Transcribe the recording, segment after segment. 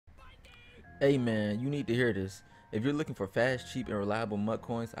Hey man, you need to hear this. If you're looking for fast, cheap, and reliable MUT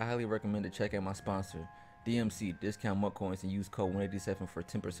coins, I highly recommend to check out my sponsor, DMC, Discount MUT Coins, and use code 187 for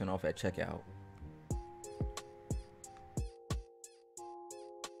 10% off at checkout.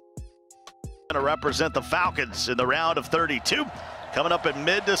 Going to represent the Falcons in the round of 32, coming up in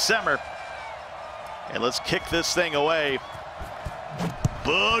mid-December. And let's kick this thing away.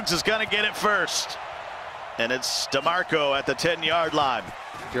 Boogz is going to get it first. And it's DeMarco at the 10-yard line.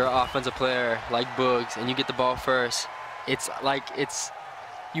 If you're an offensive player like Boogz and you get the ball first,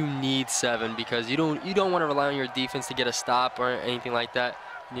 you need 7 because you don't want to rely on your defense to get a stop or anything like that.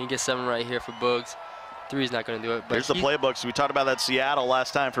 You need to get 7 right here for Boogz. 3 is not going to do it. But here's the playbooks. We talked about that Seattle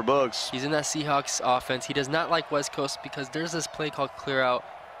last time for Boogz. He's in that Seahawks offense. He does not like West Coast because there's this play called clear out.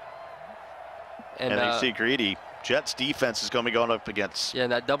 And you see Greedy. Jets defense is going to be going up against. Yeah,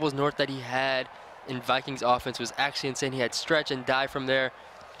 and that doubles north that he had in Vikings offense was actually insane. He had stretch and dive from there.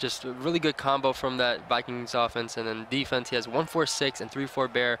 Just a really good combo from that Vikings offense. And then defense, he has 1-4-6 and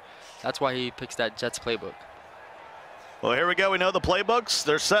 3-4 bear. That's why he picks that Jets playbook. Well, here we go. We know the playbooks.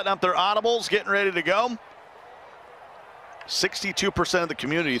 They're setting up their audibles, getting ready to go. 62% of the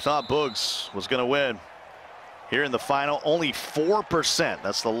community thought Boogz was going to win. Here in the final, only 4%.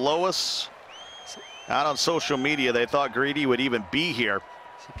 That's the lowest. Out on social media, they thought Greedy would even be here.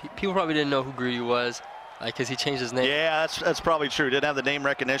 People probably didn't know who Greedy was, because he changed his name. Yeah, that's probably true. Didn't have the name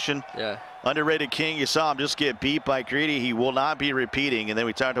recognition. Yeah. Underrated king. You saw him just get beat by Greedy. He will not be repeating. And then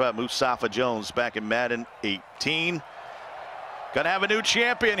we talked about Mustafa Jones back in Madden 18. Gonna have a new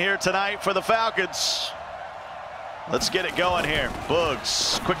champion here tonight for the Falcons. Let's get it going here.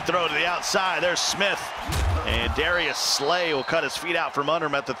 Boogz, quick throw to the outside. There's Smith. And Darius Slay will cut his feet out from under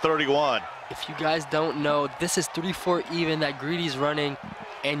him at the 31. If you guys don't know, this is 3-4 even that Greedy's running.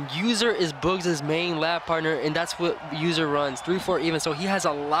 And User is Boogz' main lab partner, and that's what User runs, 3-4 even. So he has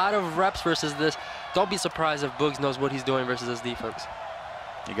a lot of reps versus this. Don't be surprised if Boogz knows what he's doing versus this defense.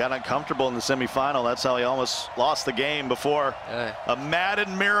 He got uncomfortable in the semifinal. That's how he almost lost the game before a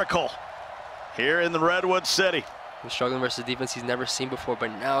Madden miracle here in the Redwood City. He's struggling versus defense he's never seen before,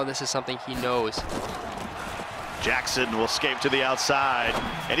 but now this is something he knows. Jackson will escape to the outside,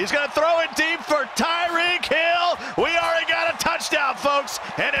 and he's going to throw it deep for Tyreek Hill. We already got a touchdown, folks,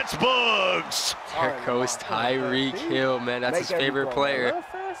 and it's Boogz. There goes Tyreek Hill, man. That's his favorite player.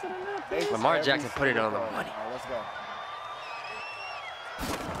 Lamar Jackson put it on the money.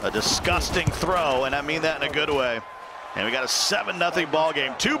 A disgusting throw, and I mean that in a good way. And we got a 7-0 ball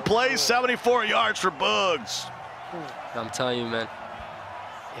game. 2 plays, 74 yards for Boogz. I'm telling you, man.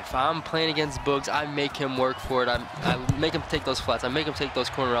 If I'm playing against Boogz, I make him work for it. I make him take those flats. I make him take those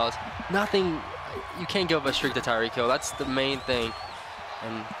corner routes. Nothing, you can't give up a streak to Tyreek Hill. That's the main thing.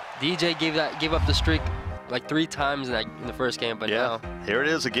 And DJ gave up the streak like 3 times in the first game, but now. Here it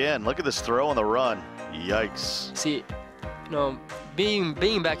is again. Look at this throw on the run. Yikes. See,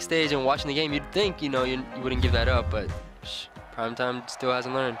 being backstage and watching the game, you'd think, you wouldn't give that up, but primetime still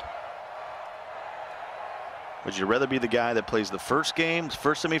hasn't learned. Would you rather be the guy that plays the first game, the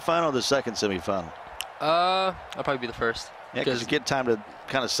first semifinal, or the second semifinal? I'll probably be the first. Yeah, because you get time to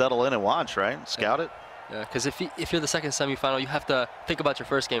kind of settle in and watch, right? Scout it. Yeah, because if you're the second semifinal, you have to think about your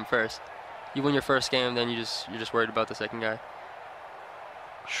first game first. You win your first game, then you're just worried about the second guy.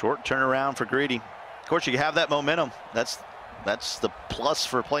 Short turnaround for Greedy. Of course, you have that momentum. That's the plus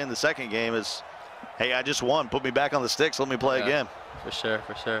for playing the second game is, hey, I just won. Put me back on the sticks. Let me play again. For sure,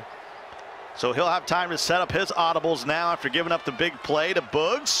 for sure. So he'll have time to set up his audibles now after giving up the big play to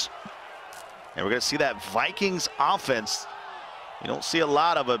Boogz. And we're going to see that Vikings offense. You don't see a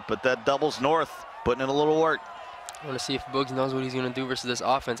lot of it, but that doubles north, putting in a little work. I want to see if Boogz knows what he's going to do versus this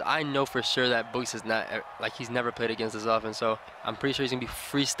offense. I know for sure that Boogz is not, he's never played against this offense. So I'm pretty sure he's going to be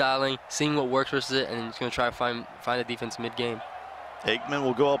freestyling, seeing what works versus it, and he's going to try to find the defense mid-game. Aikman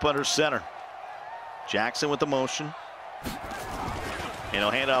will go up under center. Jackson with the motion. And he'll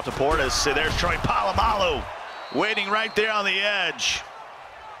hand it off to Portis. So there's Troy Polamalu waiting right there on the edge.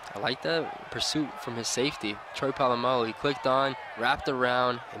 I like that pursuit from his safety. Troy Polamalu, he clicked on, wrapped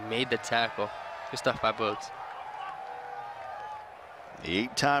around, and made the tackle. Good stuff by Boogz. The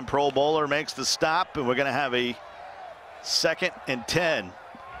 8-time Pro Bowler makes the stop, and we're going to have a 2nd and 10.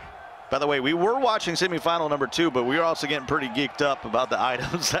 By the way, we were watching semifinal number 2, but we were also getting pretty geeked up about the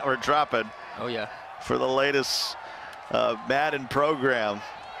items that were dropping. Oh, yeah. For the latest Madden program.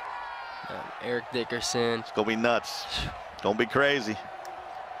 Eric Dickerson. It's going to be nuts. Don't be crazy.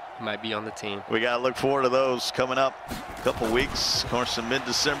 He might be on the team. We got to look forward to those coming up a couple weeks. Of course, in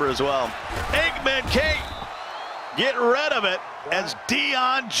mid-December as well. Aikman can't get rid of it. as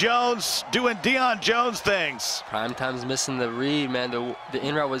Deion Jones doing Deion Jones things. Primetime's missing the read, man. The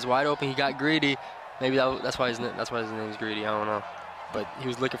in route was wide open. He got greedy. Maybe that's why his name is Greedy. I don't know. But he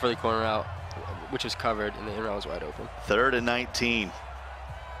was looking for the corner route, which was covered, and the in route was wide open. 3rd and 19.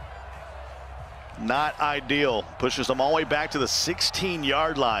 Not ideal. Pushes them all the way back to the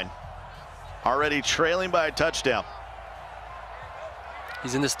 16-yard line. Already trailing by a touchdown.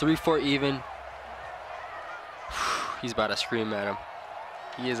 He's in this 3-4 even. He's about to scream at him.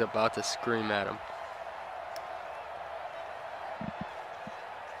 He is about to scream at him.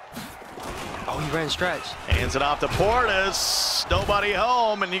 Oh, he ran stretch. Hands it off to Portis. Nobody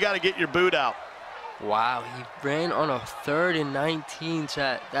home, and you got to get your boot out. Wow, he ran on a 3rd and 19,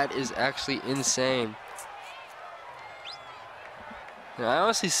 chat. That is actually insane. And I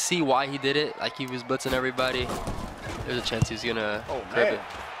honestly see why he did it. Like, he was blitzing everybody. There's a chance he's gonna grab it.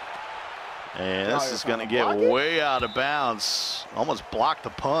 And this is gonna get way out of bounds. Almost blocked the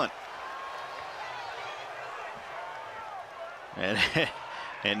punt.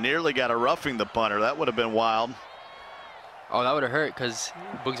 And nearly got a roughing the punter. That would have been wild. Oh, that would have hurt because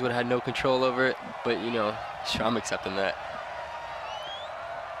Boogz would have had no control over it. But, you know, sure, I'm accepting that.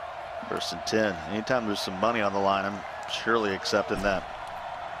 1st and 10. Anytime there's some money on the line, I'm surely accepting that.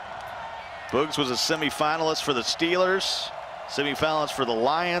 Boogz was a semifinalist for the Steelers, semifinalist for the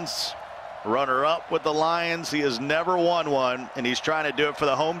Lions, runner-up with the Lions. He has never won one, and he's trying to do it for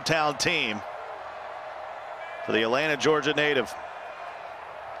the hometown team, for the Atlanta, Georgia native.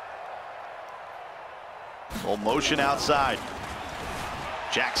 Full motion outside.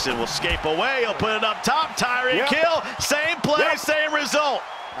 Jackson will escape away. He'll put it up top. Tyreek Hill. Same play, same result.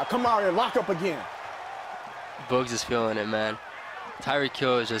 Now come out and lock up again. Boogz is feeling it, man. Tyreek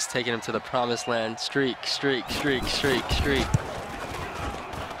Hill is just taking him to the promised land. Streak, streak, streak, streak, streak.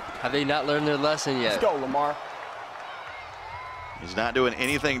 Have they not learned their lesson yet? Let's go, Lamar. He's not doing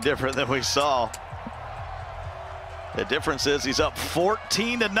anything different than we saw. The difference is he's up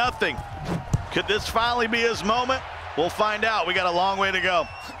 14-0. Could this finally be his moment? We'll find out. We got a long way to go.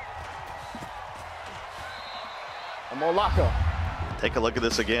 I'm gonna lock up. Take a look at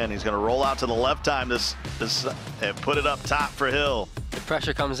this again. He's going to roll out to the left time and put it up top for Hill. The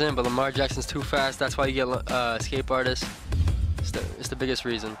pressure comes in, but Lamar Jackson's too fast. That's why you get escape artists. It's the biggest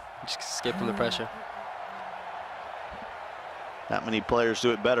reason. Just escape from the pressure. Not many players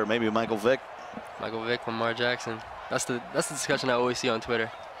do it better. Maybe Michael Vick. Michael Vick, Lamar Jackson. That's the discussion I always see on Twitter.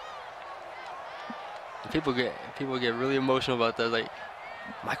 And people get really emotional about that. Like,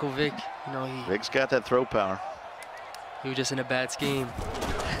 Michael Vick, you know, Vick's got that throw power. He was just in a bad scheme.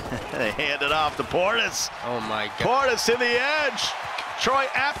 They hand it off to Portis. Oh my God. Portis to the edge. Troy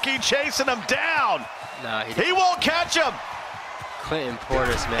Apke chasing him down. Nah, he won't catch him. Clinton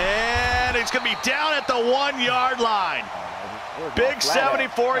Portis, man. And he's going to be down at the 1-yard line. Big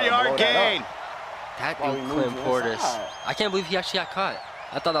 74-yard gain. That dude, Clinton Portis. I can't believe he actually got caught.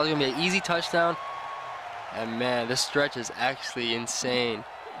 I thought that was going to be an easy touchdown. And man, this stretch is actually insane.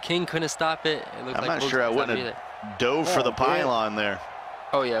 King couldn't stop it. I'm not sure I wouldn't have dove for the pylon there.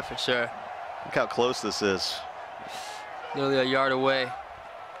 Oh yeah, for sure. Look how close this is. Nearly a yard away.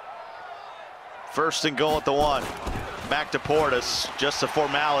 1st and goal at the 1. Back to Portis, just a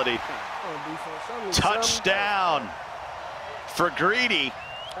formality. Touchdown for Greedy.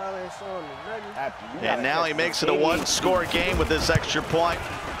 And now he makes it a 1-score game with this extra point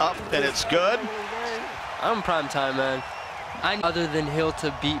up, and it's good. I'm prime time, man. I need other than Hill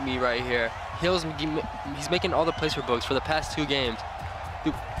to beat me right here. He's making all the plays for Boogz for the past 2 games.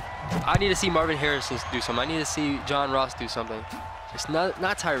 Dude, I need to see Marvin Harrison do something. I need to see John Ross do something. Just not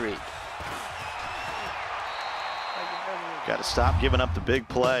Tyreek. Got to stop giving up the big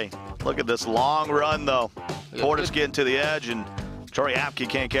play. Look at this long run, though. Portis getting to the edge, and Troy Apke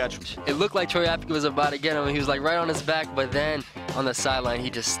can't catch him. It looked like Troy Apke was about to get him. He was like right on his back, but then on the sideline, he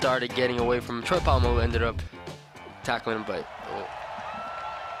just started getting away from him. Troy Polamalu ended up tackling him, but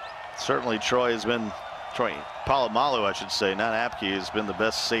certainly Troy Polamalu, I should say, not Apke, has been the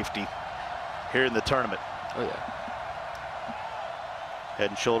best safety here in the tournament. Oh yeah.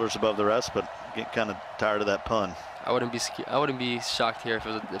 Head and shoulders above the rest, but getting kind of tired of that pun. I wouldn't be shocked here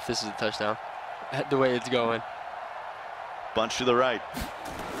if this is a touchdown. The way it's going. Bunch to the right.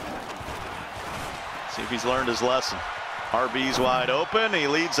 See if he's learned his lesson. RB's wide open. He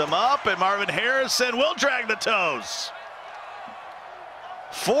leads them up, and Marvin Harrison will drag the toes.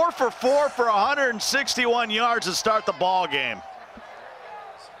 4 for 4 for 161 yards to start the ball game.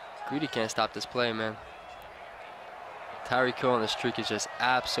 Greedy can't stop this play, man. Tyreek Hill on the streak is just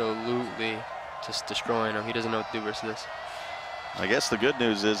absolutely just destroying him. He doesn't know what to do versus this. I guess the good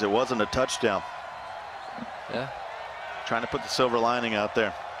news is it wasn't a touchdown. Yeah. Trying to put the silver lining out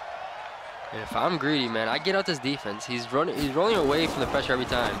there. If I'm greedy, man, I get out this defense. He's rolling away from the pressure every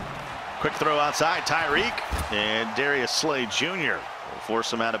time. Quick throw outside, Tyreek, and Darius Slay Jr. will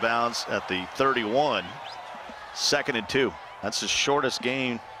force him out of bounds at the 31. 2nd and 2. That's the shortest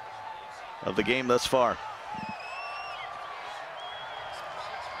gain of the game thus far.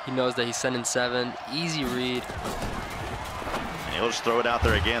 He knows that he's sending 7. Easy read. And he'll just throw it out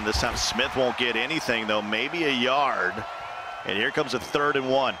there again. This time Smith won't get anything, though, maybe a yard. And here comes a 3rd and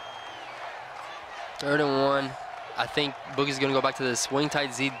 1. 3rd and 1. I think Boogz is going to go back to the swing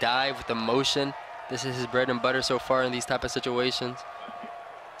tight Z dive with the motion. This is his bread and butter so far in these type of situations.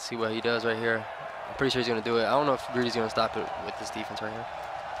 See what he does right here. I'm pretty sure he's going to do it. I don't know if Greedy's going to stop it with this defense right here.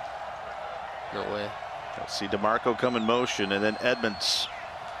 No way. Let's see DeMarco come in motion, and then Edmonds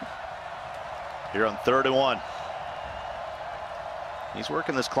here on 3rd and 1. He's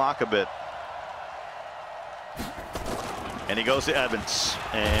working this clock a bit. And he goes to Edmonds,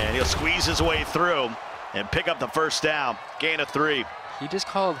 and he'll squeeze his way through and pick up the 1st down. Gain of 3. He just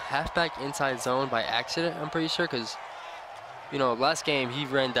called halfback inside zone by accident, I'm pretty sure, because, you know, last game he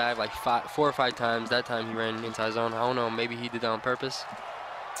ran dive like 4 or 5 times. That time he ran inside zone. I don't know, maybe he did that on purpose.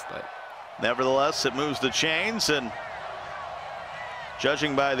 But nevertheless, it moves the chains, and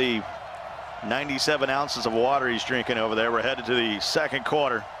judging by the 97 ounces of water he's drinking over there, we're headed to the 2nd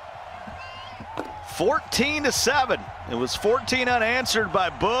quarter. 14-7. It was 14 unanswered by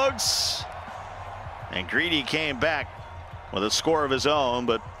Boogz. And Greedy came back with a score of his own,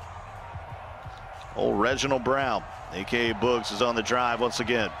 but old Reginald Brown, a.k.a. Boogz, is on the drive once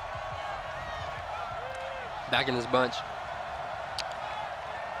again. Back in this bunch.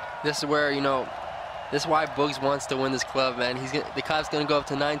 This is where, you know, this is why Boogz wants to win this club, man. The clock's going to go up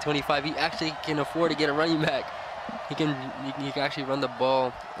to 9:25. He actually can afford to get a running back. He can actually run the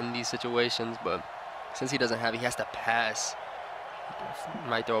ball in these situations, but since he doesn't have it, he has to pass. He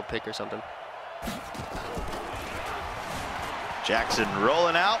might throw a pick or something. Jackson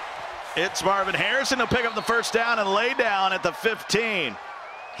rolling out. It's Marvin Harrison. He'll pick up the 1st down and lay down at the 15.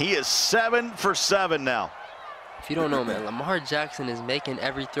 He is 7 for 7 now. If you don't know, man, Lamar Jackson is making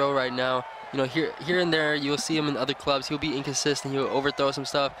every throw right now. You know, here and there, you'll see him in other clubs. He'll be inconsistent. He'll overthrow some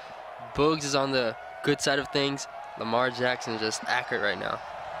stuff. Boogz is on the good side of things. Lamar Jackson is just accurate right now.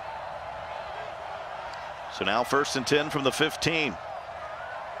 So now 1st and 10 from the 15.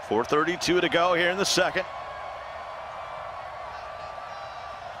 4:32 to go here in the 2nd.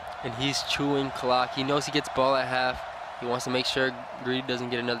 And he's chewing clock. He knows he gets ball at half. He wants to make sure Greedy doesn't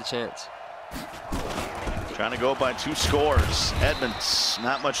get another chance. Trying to go up by 2 scores. Edmonds,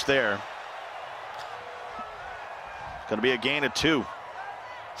 not much there. Going to be a gain of 2.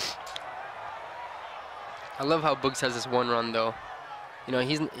 I love how Boogz has this one run, though. You know,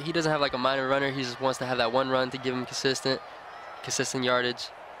 he doesn't have like a minor runner. He just wants to have that one run to give him consistent yardage.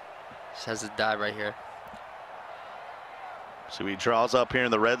 Just has this dive right here. So he draws up here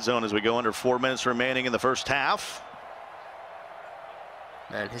in the red zone as we go under 4 minutes remaining in the 1st half.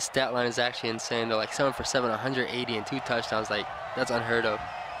 Man, his stat line is actually insane, though. Like 7 for 7, 180 and 2 touchdowns. Like, that's unheard of.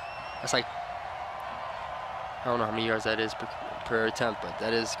 That's like, I don't know how many yards that is per attempt, but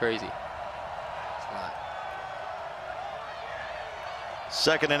that is crazy. It's a lot.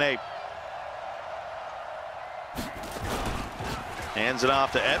 2nd and 8. Hands it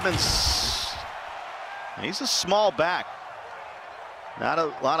off to Edmonds. And he's a small back. Not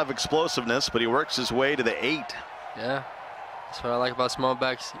a lot of explosiveness, but he works his way to the 8. Yeah, that's what I like about small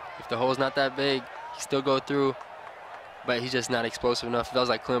backs. If the hole's not that big, he still go through, but he's just not explosive enough. If that was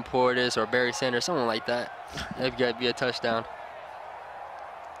like Clint Portis or Barry Sanders, someone like that, that'd got to be a touchdown.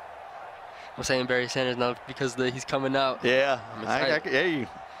 I'm saying Barry Sanders now because he's coming out. Yeah, hey,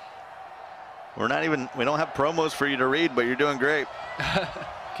 we don't have promos for you to read, but you're doing great.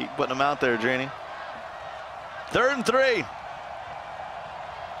 Keep putting them out there, Janie. 3rd and 3.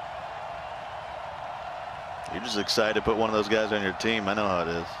 You're just excited to put one of those guys on your team. I know how it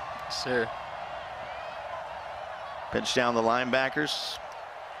is. Sir. Pinch down the linebackers.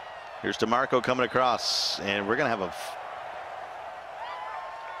 Here's DeMarco coming across, and we're going to have a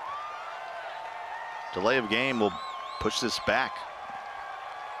delay of game. Will push this back.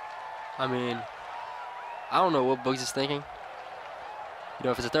 I mean, I don't know what Boogz is thinking. You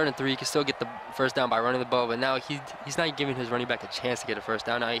know, if it's a 3rd and 3, he can still get the 1st down by running the ball, but now he's not giving his running back a chance to get a 1st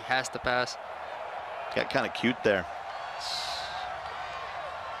down. Now he has to pass. Got kind of cute there.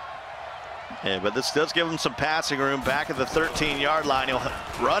 Yeah, but this does give him some passing room back at the 13-yard line. He'll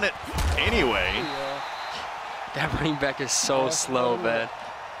run it anyway. Yeah. That running back is so slow, man.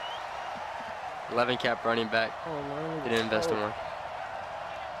 11 cap running back. Didn't invest in one.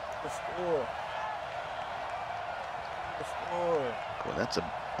 Boy, that's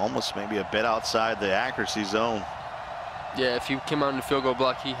almost maybe a bit outside the accuracy zone. Yeah, if he came out in the field goal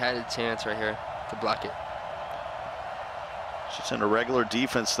block, he had a chance right here to block it. Just in a regular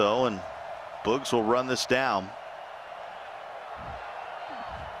defense, though, and Boogz will run this down.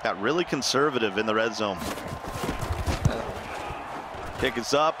 Got really conservative in the red zone. Kick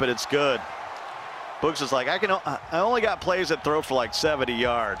is up, and it's good. Boogz is like, I only got plays that throw for like 70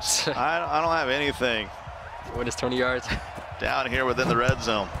 yards. I don't have anything. What is 20 yards? Down here within the red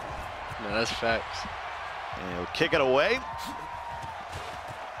zone. No, that's facts. And he'll kick it away.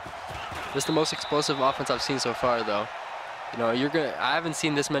 This is the most explosive offense I've seen so far, though. You know, I haven't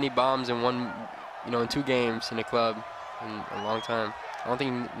seen this many bombs in in 2 games in a club in a long time. I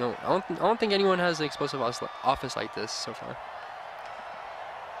don't think anyone has an explosive offense like this so far.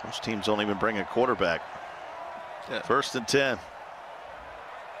 Most teams don't even bring a quarterback. Yeah. 1st and 10.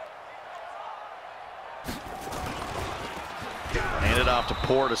 Hand it off to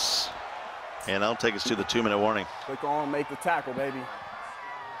Portis. And that'll take us to the 2-minute warning. Click on, make the tackle, baby.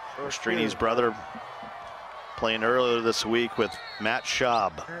 Strini's brother playing earlier this week with Matt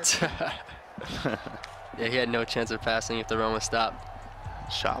Schaub. Yeah, he had no chance of passing if the run was stopped.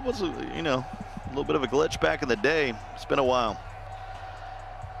 Schaub was, a little bit of a glitch back in the day. It's been a while.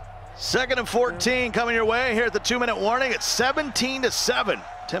 2nd and 14 coming your way here at the 2-minute warning. It's 17-7.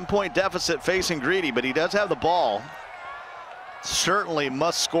 10-point deficit facing Greedy, but he does have the ball. Certainly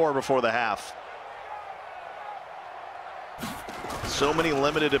must score before the half. So many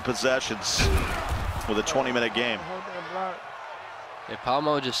limited possessions with a 20-minute game. Yeah,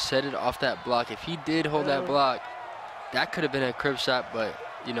 Palmo just set it off that block. If he did hold that block, that could have been a crib shot, but,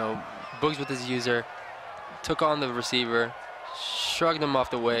 Boogz with his user took on the receiver, shrugged him off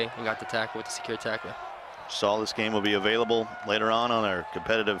the way, and got the tackle with the secure tackle. Saw this game will be available later on our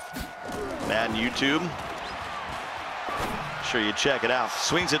competitive Madden YouTube. Sure you check it out.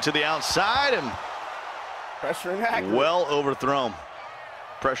 Swings it to the outside and Pressure and accurate. Well overthrown.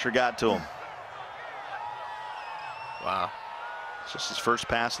 Pressure got to him. Wow. It's just his first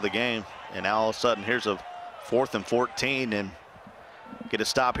pass of the game, and now all of a sudden here's a 4th and 14, and get a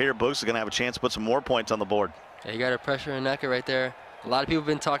stop here. Boogz is going to have a chance to put some more points on the board. Yeah, you got a pressure and necker right there. A lot of people have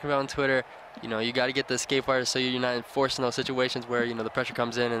been talking about on Twitter, you got to get the escape artist so you're not forced in those situations where, the pressure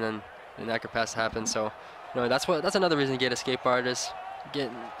comes in and then the necker pass happens. So, that's another reason to get escape artists.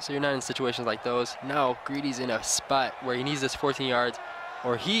 So you're not in situations like those. Now Greedy's in a spot where he needs this 14 yards,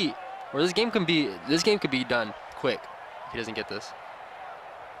 or this game could be done quick if he doesn't get this.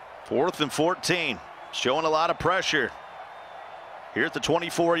 4th and 14, showing a lot of pressure here at the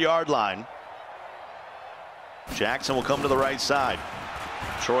 24-yard line. Jackson will come to the right side.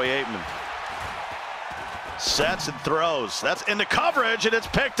 Troy Aikman sets and throws. That's into coverage, and it's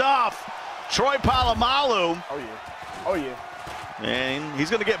picked off. Troy Polamalu. Oh, yeah. Oh, yeah. And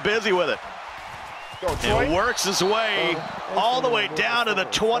he's going to get busy with it. Go, Troy. And works his way all the way down to the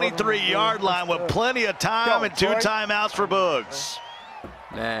 23-yard line with plenty of time and 2 timeouts for Boogz.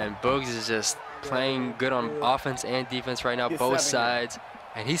 Man, Boogz is just playing good on offense and defense right now, both sides.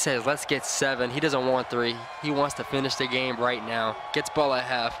 And he says, let's get 7. He doesn't want 3. He wants to finish the game right now. Gets ball at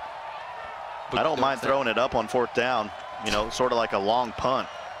half. I don't mind throwing it up on 4th down, sort of like a long punt.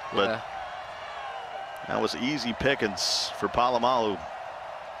 But yeah. That was easy pickings for Polamalu.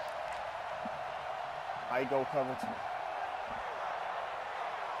 I go cover 2.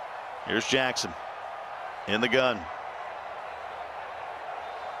 Here's Jackson in the gun.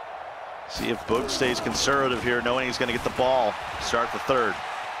 See if Boogz stays conservative here, knowing he's going to get the ball. Start the 3rd.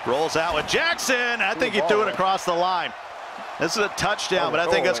 Rolls out with Jackson. I think he threw it across the line. This is a touchdown, but I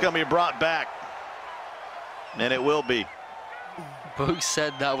think that's going to be brought back. And it will be. Boogz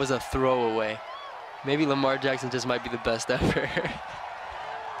said that was a throwaway. Maybe Lamar Jackson just might be the best ever.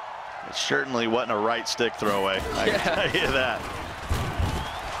 It certainly wasn't a right stick throwaway. I can tell you that.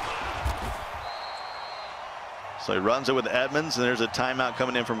 So he runs it with Edmonds, and there's a timeout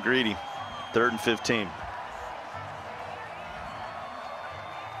coming in from Greedy. 3rd and 15.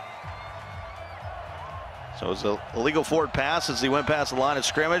 So it was an illegal forward pass as he went past the line of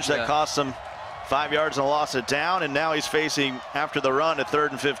scrimmage. That cost him 5 yards and a loss of down, and now he's facing after the run at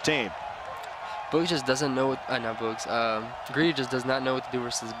 3rd and 15. Boogz just doesn't know not Boogz. Greedy just does not know what to do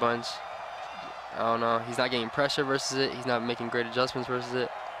versus his bunch. I don't know. He's not getting pressure versus it. He's not making great adjustments versus it.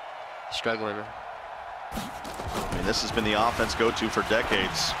 He's struggling, man. I mean, this has been the offense go-to for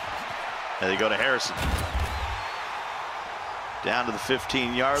decades. And they go to Harrison. Down to the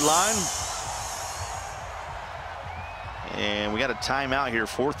 15-yard line. And we got a timeout here,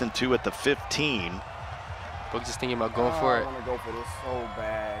 4th and 2 at the 15. Boogz is thinking about going for it. I want to go for this so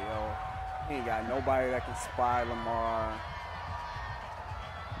bad, yo. He ain't got nobody that can spy Lamar.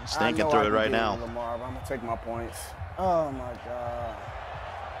 He's thinking through it right now. Lamar, but I'm going to take my points. Oh, my God.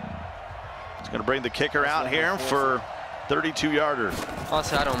 He's going to bring the kicker out here for 32-yarder.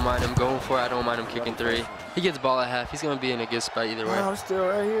 Honestly, I don't mind him going for it. I don't mind him kicking 3. He gets ball at half. He's going to be in a good spot either way. I'm still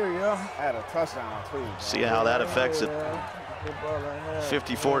right here, yo. I had a touchdown, too. See how that affects it.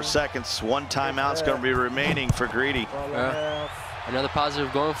 54 seconds. 1 timeout's going to be remaining for Greedy. Another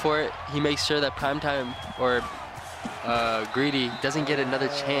positive going for it. He makes sure that primetime or Greedy doesn't get another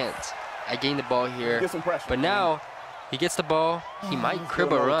chance at getting the ball here. But now he gets the ball. He might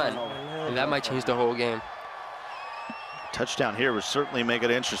crib a run, and that might change the whole game. Touchdown here would certainly make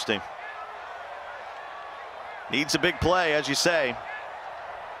it interesting. Needs a big play, as you say.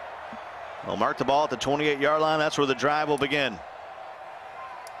 They'll mark the ball at the 28-yard line. That's where the drive will begin.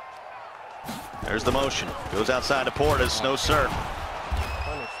 There's the motion. Goes outside to Portis. No, sir.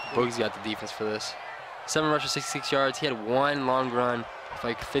 Boogz got the defense for this. 7 rushes, 66 yards. He had 1 long run,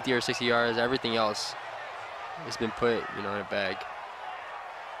 like 50 or 60 yards. Everything else has been put, in a bag.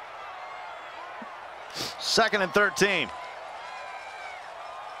 2nd and 13.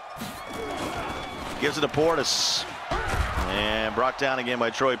 Gives it to Portis. And brought down again by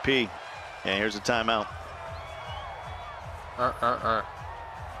Troy P. And here's a timeout.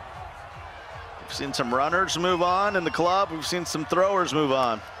 We've seen some runners move on in the club. We've seen some throwers move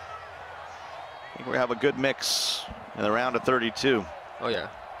on. I think we have a good mix in the round of 32. Oh, yeah.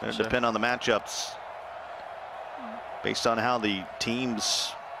 It'll depend on the matchups based on how the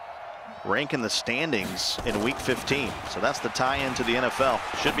teams rank in the standings in week 15. So that's the tie-in to the NFL.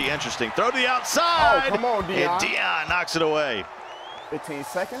 Should be interesting. Throw to the outside. Oh, come on, Dion. And Dion knocks it away. 15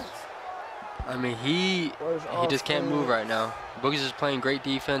 seconds. I mean, he just can't move right now. Boogz is playing great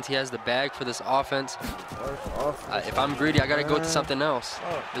defense. He has the bag for this offense. If I'm Greedy, I got to go to something else.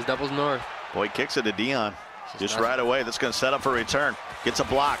 This doubles north. Boy, kicks it to Dion. Just right away. That's going to set up a return. Gets a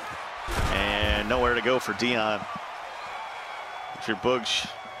block. And nowhere to go for Dion. If you're Boogz,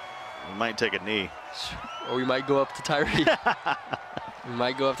 you might take a knee. Or we might go up to Tyreek. We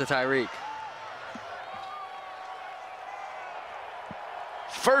might go up to Tyreek.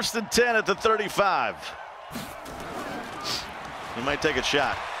 1st and 10 at the 35. He might take a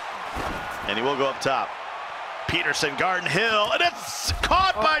shot. And he will go up top. Peterson, Garden Hill, and it's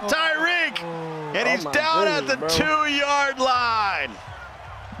caught by Tyreek. And he's down at the 2-yard line.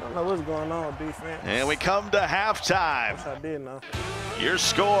 I don't know what's going on, defense. And we come to halftime. Yes, I did know. Your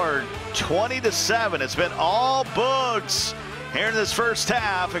score 20-7. It's been all Boogz here in this first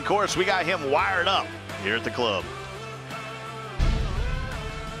half. Of course, we got him wired up here at the club.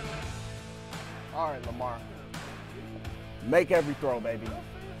 All right, Lamar. Make every throw, baby. Come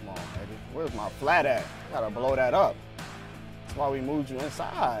on, baby. Where's my flat at? Gotta blow that up. That's why we moved you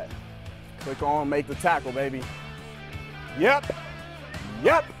inside. Click on, make the tackle, baby. Yep.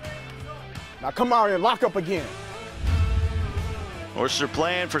 Yep. Now come out here and lock up again. Oyster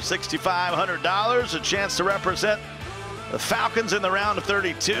playing for $6,500, a chance to represent the Falcons in the round of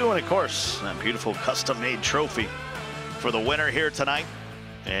 32, and of course, that beautiful custom-made trophy for the winner here tonight.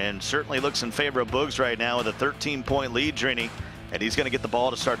 And certainly looks in favor of Boogz right now with a 13-point lead, Drini, and he's going to get the ball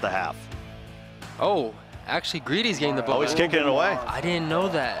to start the half. Oh, actually, Greedy's getting the ball. Oh, he's kicking it away. I didn't know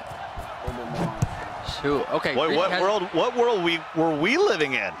that. Shoot. Okay. Boy, what world were we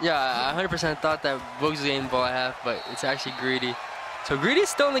living in? Yeah, I 100% thought that Boogz was getting the ball at half, but it's actually Greedy. So Greedy's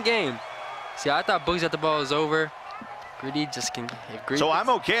still in the game. See, I thought Boogz at the ball was over. Greedy just can. So I'm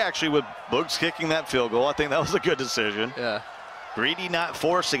okay actually with Boogz kicking that field goal. I think that was a good decision. Yeah. Greedy not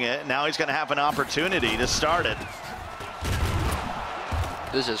forcing it. Now he's going to have an opportunity to start it.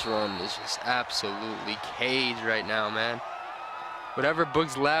 This run is just absolutely caged right now, man. Whatever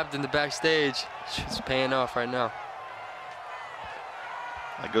Boogz labbed in the backstage, it's paying off right now.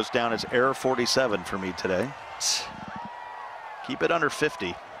 That goes down as error 47 for me today. Keep it under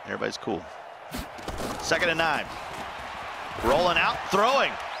 50. Everybody's cool. 2nd and 9. Rolling out,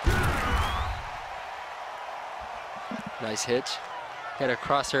 throwing. Nice hitch. He had a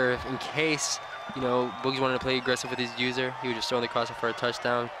crosser in case, Boogz wanted to play aggressive with his user. He was just throwing the crosser for a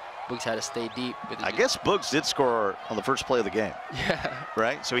touchdown. Boogz had to stay deep. With his guess Boogz did score on the first play of the game. Yeah.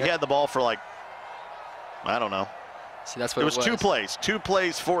 Right? So he had the ball for I don't know. See, that's what it was. 2 plays. 2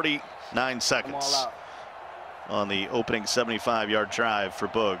 plays, 49 seconds on the opening 75-yard drive for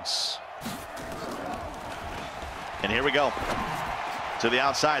Boogz. And here we go. To the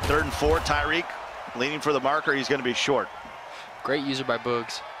outside, 3rd and 4. Tyreek leaning for the marker. He's going to be short. Great user by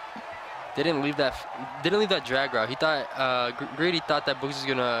Boogz. They didn't leave that drag route. He thought Greedy thought that Boogz was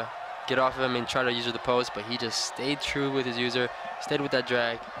gonna get off of him and try to use the post, but he just stayed true with his user, stayed with that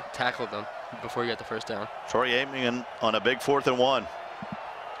drag, tackled him before he got the first down. Troy aiming on a big 4th and 1.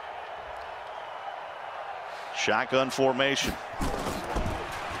 Shotgun formation.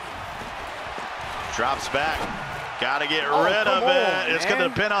 Drops back. Got to get rid of it. It's going to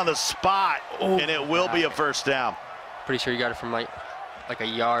depend on the spot, and it will be a first down. Pretty sure you got it from like a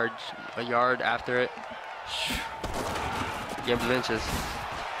yard after it. Give him inches.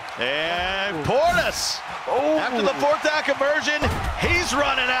 And Portis, after the fourth down conversion, he's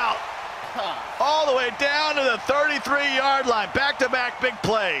running out all the way down to the 33-yard line. Back-to-back big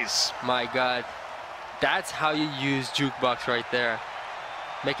plays. My God, that's how you use jukebox right there.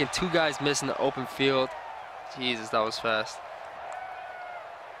 Making two guys miss in the open field. Jesus, that was fast.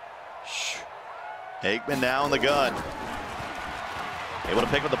 Aikman now in the gun. Able to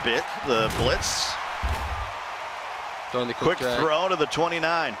pick up the blitz. Throwing the Quick throw to the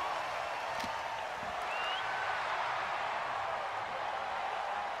 29.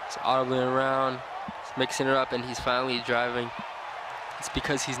 He's audibly around, he's mixing it up, and he's finally driving. It's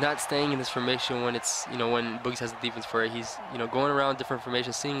because he's not staying in this formation when it's, when Boogz has the defense for it. He's, going around different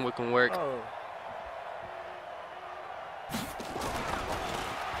formations, seeing what can work. Oh.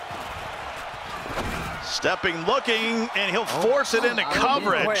 Stepping, looking, and he'll force it into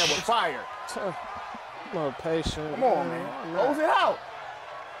coverage. With fire. More patient. Come on, man. Close it out.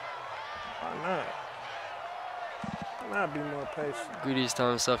 Why not? Why not be more patient? Greedy's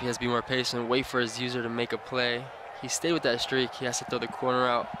telling himself he has to be more patient, wait for his user to make a play. He stayed with that streak. He has to throw the corner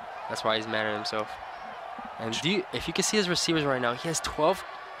out. That's why he's mad at himself. And if you can see his receivers right now, he has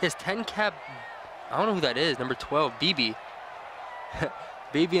 10 cap. I don't know who that is. Number 12, BB.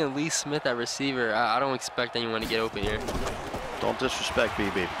 BB and Lee Smith at receiver. I don't expect anyone to get open here. Don't disrespect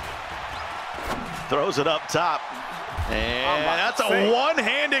BB. Throws it up top. And that's a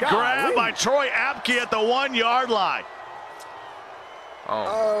one-handed grab by Troy Apke at the 1-yard line.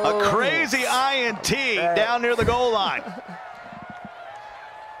 A crazy INT down near the goal line.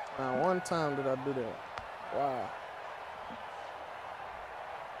 Now, one time did I do that. Wow.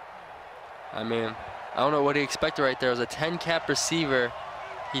 I mean, I don't know what he expected right there. It was a 10-cap receiver.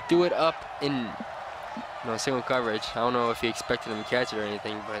 He threw it up in single coverage. I don't know if he expected him to catch it or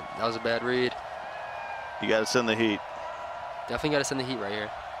anything, but that was a bad read. You got to send the heat. Definitely got to send the heat right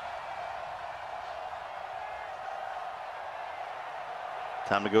here.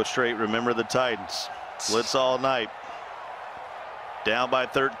 Time to go straight. Remember the Titans. Blitz all night. Down by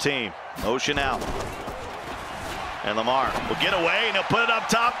 13. Motion out. And Lamar will get away, and he'll put it up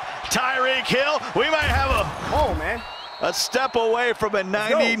top. Tyreek Hill. We might have a step away from a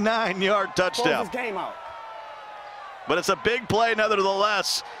 99-yard touchdown. Close this game out. But it's a big play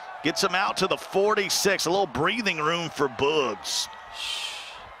nevertheless. Gets him out to the 46. A little breathing room for Boogz.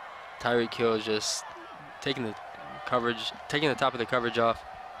 Tyreek Hill is just taking the coverage, taking the top of the coverage off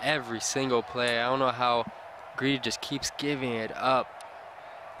every single play. I don't know how Greedy just keeps giving it up.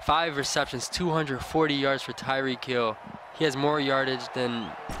 5 receptions, 240 yards for Tyreek Hill. He has more yardage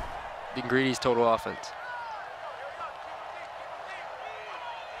than Greedy's total offense.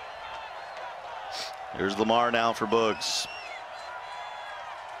 Here's Lamar now for Boogz.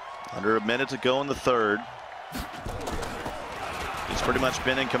 Under a minute to go in the third. He's pretty much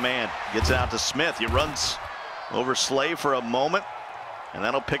been in command. Gets it out to Smith. He runs over Slay for a moment, and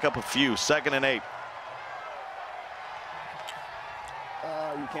that'll pick up a few. 2nd and 8.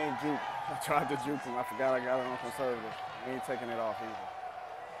 You can't juke. I tried to juke him. I forgot I got it on conservative. He ain't taking it off either.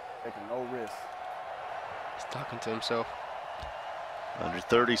 Taking no risk. He's talking to himself. Under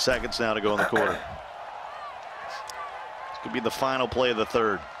 30 seconds now to go in the quarter. This could be the final play of the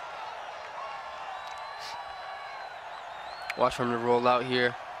third. Watch for him to roll out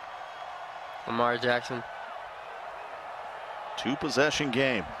here. Lamar Jackson. 2-possession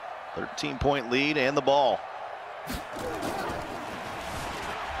game. 13-point lead and the ball.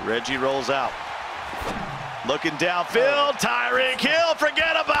 Reggie rolls out. Looking downfield. Tyreek Hill,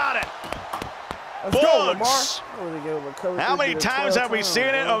 forget about it. Let's go, Lamar. Boogz. How many times have we seen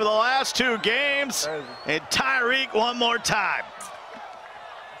it over the last 2 games? And Tyreek one more time.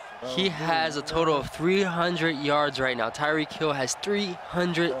 He has a total of 300 yards right now. Tyreek Hill has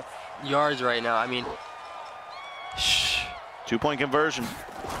 300 yards right now. I mean, 2-point conversion.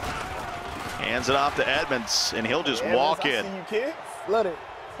 Hands it off to Edmonds, and he'll just walk in. I see you, kid. Let it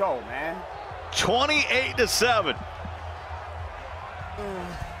go, man. 28-7.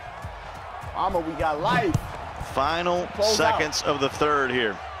 Mama, we got life. Final seconds of the third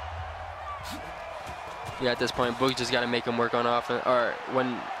here. Yeah, at this point, Boogz just got to make him work on offense. Or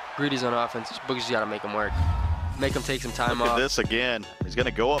when Greedy's on offense, Boogz just got to make him work. Make him take some time Look off. at this again. He's going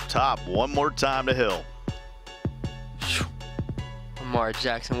to go up top one more time to Hill. Lamar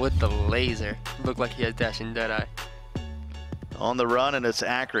Jackson with the laser. Looked like he has dashing dead eye. On the run, and it's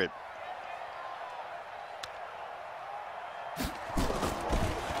accurate.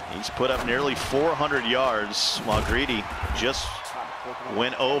 He's put up nearly 400 yards while Greedy just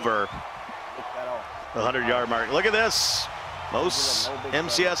went over the 100-yard mark. Look at this. Most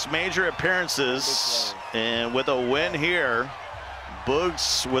MCS major appearances, and with a win here,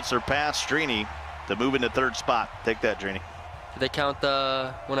 Boogz would surpass Drini to move into 3rd spot. Take that, Drini. Did they count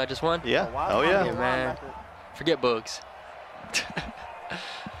the one I just won? Yeah. Oh, yeah. Yeah, man. Forget Boogz.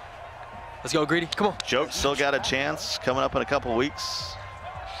 Let's go, Greedy. Come on. Joke still got a chance coming up in a couple weeks.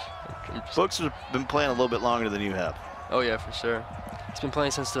 Boogz has been playing a little bit longer than you have. Oh, yeah, for sure. He's been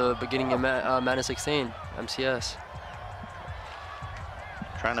playing since the beginning of Madden 16, MCS.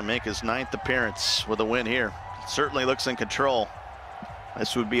 Trying to make his 9th appearance with a win here. Certainly looks in control.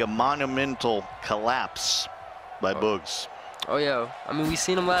 This would be a monumental collapse by Boogz. Oh, yeah. I mean, we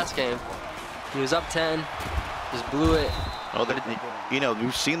seen him last game. He was up 10, just blew it. Oh, you know,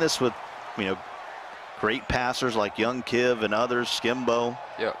 we've seen this with, you know, great passers like Young Kiv and others, Skimbo.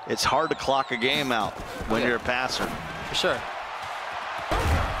 Yep. It's hard to clock a game out when you're a passer. For sure.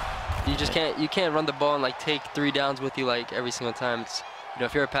 You just can't. You can't run the ball and like take 3 downs with you like every single time. It's, you know,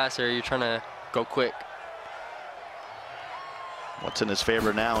 if you're a passer, you're trying to go quick. What's in his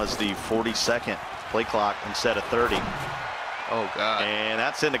favor now is the 40-second play clock instead of 30. Oh God. And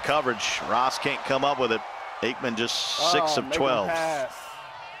that's into coverage. Ross can't come up with it. Aikman just 6 of 12.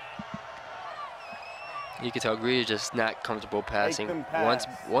 You can tell Greedy just not comfortable passing. Once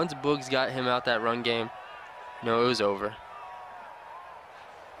Boogz got him out that run game, you know, it was over.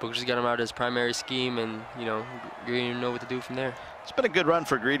 Boogz just got him out of his primary scheme, and you know, Greedy didn't know what to do from there. It's been a good run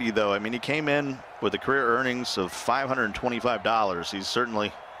for Greedy, though. I mean, he came in with a career earnings of $525. He's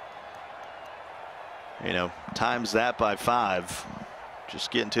certainly, you know, times that by 5,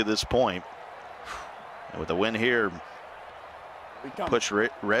 just getting to this point. And with a win here, push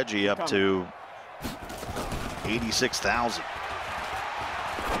Reggie up to 86,000.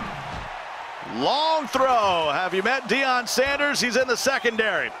 Long throw. Have you met Deion Sanders? He's in the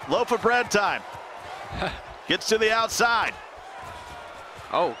secondary. Loaf of bread time. Gets to the outside.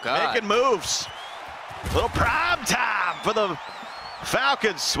 Oh, God. Making moves. Little prime time for the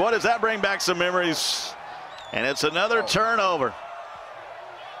Falcons. What does that bring back some memories? And it's another turnover.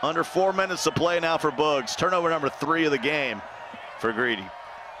 Under 4 minutes to play now for Boogz. Turnover number 3 of the game for Greedy.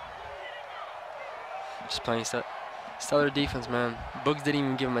 Just playing stellar defense, man. Boogz didn't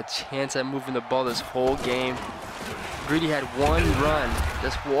even give him a chance at moving the ball this whole game. Greedy had one run,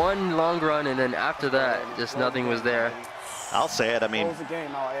 just one long run, and then after that, just nothing was there. I'll say it. I mean,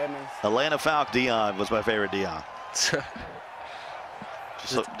 Atlanta Falcon Deion was my favorite Deion.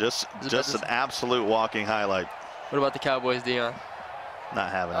 just an absolute walking highlight. What about the Cowboys, Deion?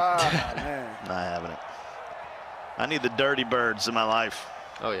 Not having it. Not having it. I need the dirty birds in my life.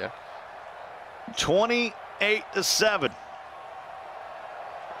 Oh yeah. 28-7.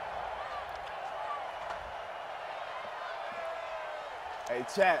 Hey,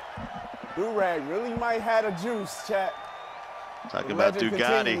 chat. Durag really might have a juice, chat. Talking about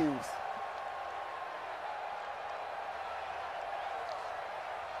Ducati. Continues.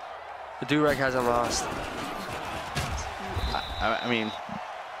 The Durag hasn't lost. I mean,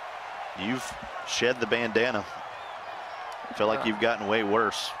 you've shed the bandana. I feel like you've gotten way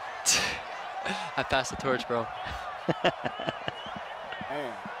worse. I passed the torch, bro.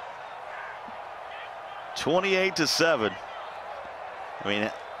 28-7. I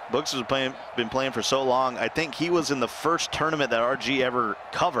mean, Boogz has been playing for so long. I think he was in the first tournament that RG ever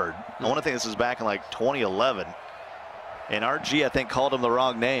covered. I want to think this is back in like 2011. And RG, I think, called him the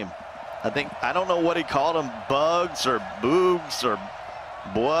wrong name. I don't know what he called him, Bugs or Boogz or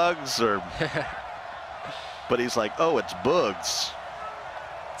Boogz or, but he's like, oh, it's Boogz.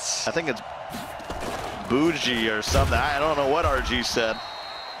 I think it's Bougie or something. I don't know what RG said.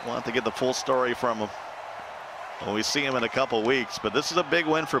 We'll have to get the full story from him when we see him in a couple weeks. But this is a big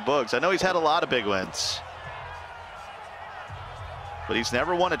win for Boogz. I know he's had a lot of big wins, but he's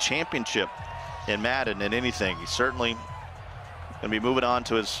never won a championship in Madden in anything. He's certainly going to be moving on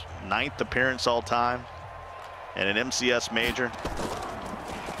to his 9th appearance all time in an MCS major.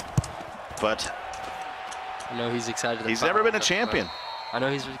 But I know he's excited. He's never been a champion. I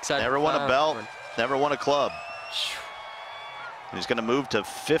know he's excited. Never won a belt, never won a club. He's going to move to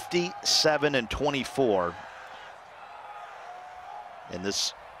 57-24 in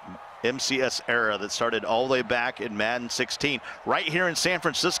this MCS era that started all the way back in Madden 16, right here in San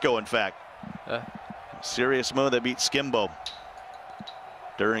Francisco, in fact. Serious move that beat Skimbo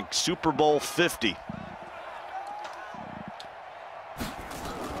during Super Bowl 50.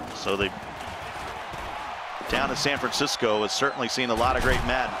 So the town of San Francisco has certainly seen a lot of great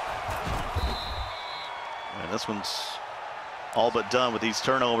Madden. And this one's all but done with these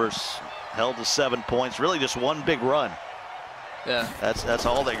turnovers. Held to 7 points. Really just one big run. Yeah. That's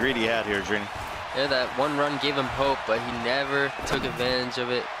all that Greedy had here, Drini. Yeah, that one run gave him hope, but he never took advantage of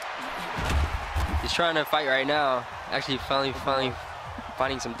it. He's trying to fight right now. Actually, finally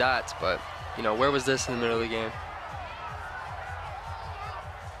finding some dots, but, you know, where was this in the middle of the game?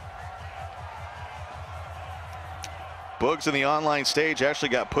 Boogz in the online stage actually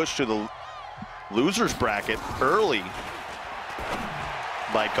got pushed to the losers bracket early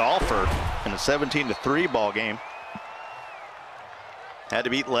by Golfer in a 17-3 ball game. Had to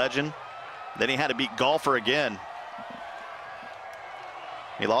beat Legend. Then he had to beat Golfer again.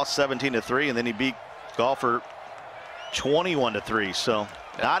 He lost 17-3, and then he beat Golfer 21-3. So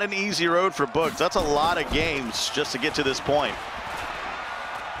not an easy road for Boogz. That's a lot of games just to get to this point.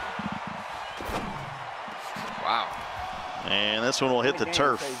 Wow. And this one will hit the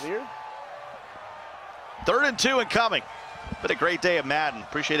turf. 3rd and 2 incoming. Been a great day of Madden.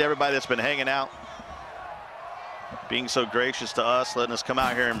 Appreciate everybody that's been hanging out, being so gracious to us, letting us come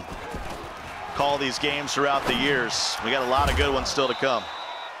out here and call these games throughout the years. We got a lot of good ones still to come.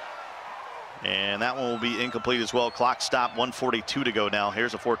 And that one will be incomplete as well. Clock stop, 1:42 to go now.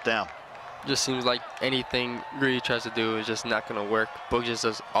 Here's a 4th down. Just seems like anything Greedy tries to do is just not going to work. Boogz just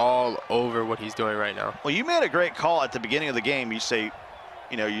is all over what he's doing right now. Well, you made a great call at the beginning of the game. You say,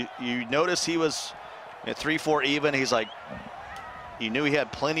 you know, you noticed he was at 3-4 even. He's like, you knew he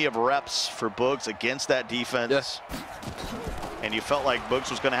had plenty of reps for Boogz against that defense. Yes. And you felt like Boogz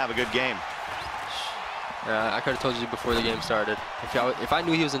was going to have a good game. I could have told you before the game started. If I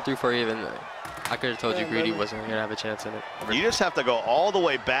knew he was in 3-4 even, I could have told you Greedy wasn't going to have a chance in it. You just have to go all the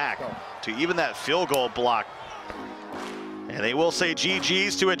way back to even that field goal block. And they will say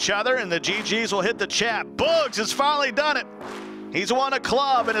GG's to each other, and the GG's will hit the chat. Boogz has finally done it. He's won a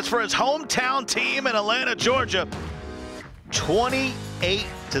club, and it's for his hometown team in Atlanta, Georgia.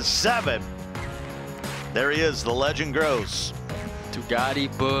 28-7. There he is, the legend grows. Tugati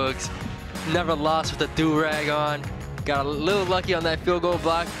Boogz, never lost with a do-rag on. Got a little lucky on that field goal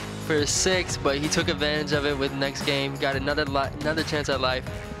block for his 6, but he took advantage of it with next game. Got another chance at life,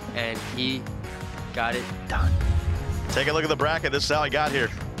 and he got it done. Take a look at the bracket. This is how he got here.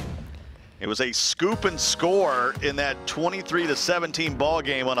 It was a scoop and score in that 23-17 ball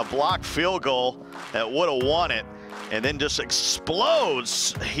game on a blocked field goal that would have won it, and then just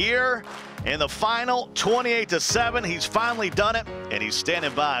explodes here in the final 28-7. He's finally done it, and he's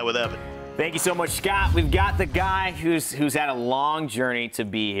standing by with Evan. Thank you so much, Scott. We've got the guy who's had a long journey to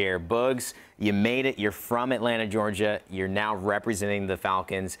be here. Boogz, you made it. You're from Atlanta, Georgia. You're now representing the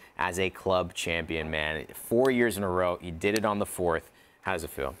Falcons as a club champion, man. 4 years in a row. You did it on the 4th. How does it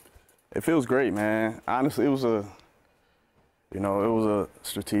feel? It feels great, man. Honestly, it was a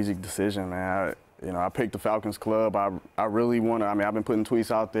strategic decision, man. I picked the Falcons club. I really want to. I mean, I've been putting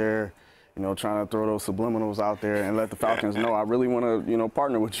tweets out there, trying to throw those subliminals out there and let the Falcons know I really want to,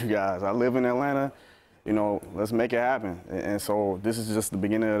 partner with you guys. I live in Atlanta. Let's make it happen. And so this is just the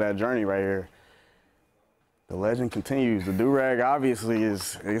beginning of that journey right here. The legend continues. The do-rag obviously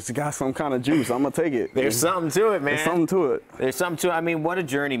it's got some kind of juice. I'm going to take it. There's something to it, man. There's something to it. There's something to it. I mean, what a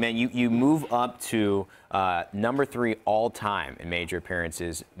journey, man. You move up to number 3 all-time in major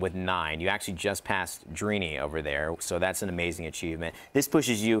appearances with 9. You actually just passed Drini over there, so that's an amazing achievement. This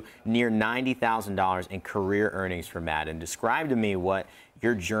pushes you near $90,000 in career earnings for Madden. Describe to me what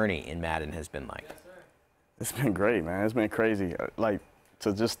your journey in Madden has been like. It's been great, man. It's been crazy. Like,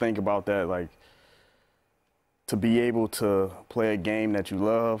 to just think about that, like, to be able to play a game that you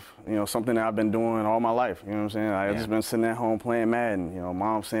love, something that I've been doing all my life, you know what I'm saying? I've just been sitting at home playing Madden,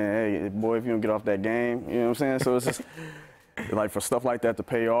 Mom saying, hey, boy, if you don't get off that game, you know what I'm saying? So it's just, like, for stuff like that to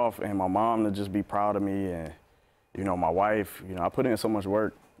pay off and my mom to just be proud of me and, my wife, I put in so much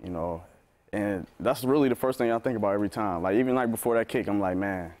work, and that's really the first thing I think about every time. Like, even like before that kick, I'm like,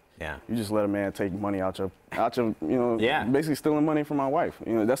 man, yeah, you just let a man take money out your basically stealing money from my wife.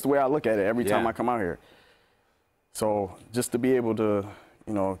 That's the way I look at it every time I come out here. So just to be able to,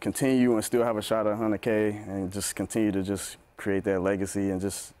 continue and still have a shot at 100K and just continue to just create that legacy and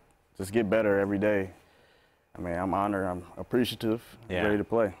just get better every day. I mean, I'm honored, I'm appreciative, ready to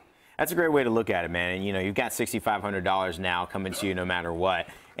play. That's a great way to look at it, man. And, you've got $6,500 now coming to you no matter what.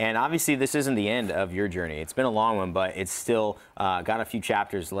 And obviously, this isn't the end of your journey. It's been a long one, but it's still got a few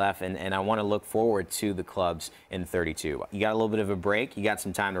chapters left. And I want to look forward to the clubs in 32. You got a little bit of a break. You got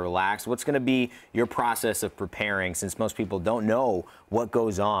some time to relax. What's going to be your process of preparing, since most people don't know what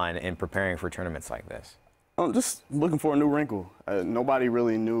goes on in preparing for tournaments like this? I'm just looking for a new wrinkle. Nobody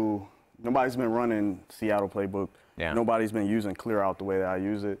really knew. Nobody's been running Seattle playbook. Yeah. Nobody's been using clear out the way that I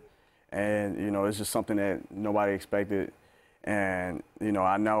use it. And, it's just something that nobody expected. And, you know,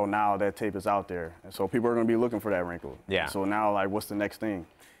 I know now that tape is out there. And so people are going to be looking for that wrinkle. Yeah. So now, like, what's the next thing?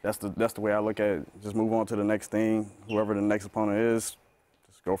 That's the way I look at it. Just move on to the next thing. Whoever the next opponent is,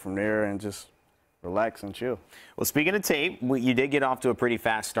 just go from there and just relax and chill. Well, speaking of tape, you did get off to a pretty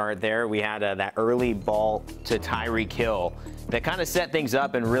fast start there. We had that early ball to Tyreek Hill that kind of set things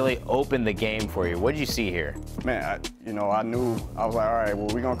up and really opened the game for you. What did you see here? Man, you know, I knew. I was like, all right, well,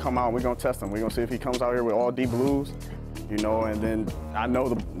 we're going to come out. We're going to test him. We're going to see if he comes out here with all deep blues. You know, and then I know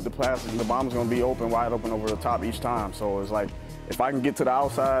the bomb is going to be open, wide open over the top each time. So it's like, if I can get to the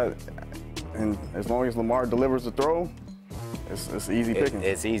outside, and as long as Lamar delivers the throw, it's easy picking.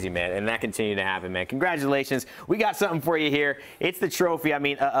 It's easy, man, and that continued to happen, man. Congratulations. We got something for you here. It's the trophy. I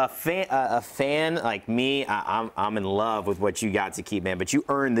mean, a fan like me, I'm in love with what you got to keep, man, but you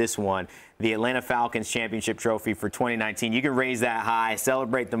earned this one, the Atlanta Falcons Championship Trophy for 2019. You can raise that high,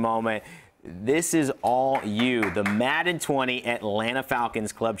 celebrate the moment. This is all you, the Madden 20 Atlanta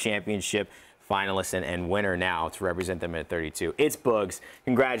Falcons Club Championship finalist and winner now to represent them at 32. It's Boogz.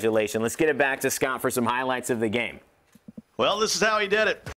 Congratulations. Let's get it back to Scott for some highlights of the game. Well, this is how he did it.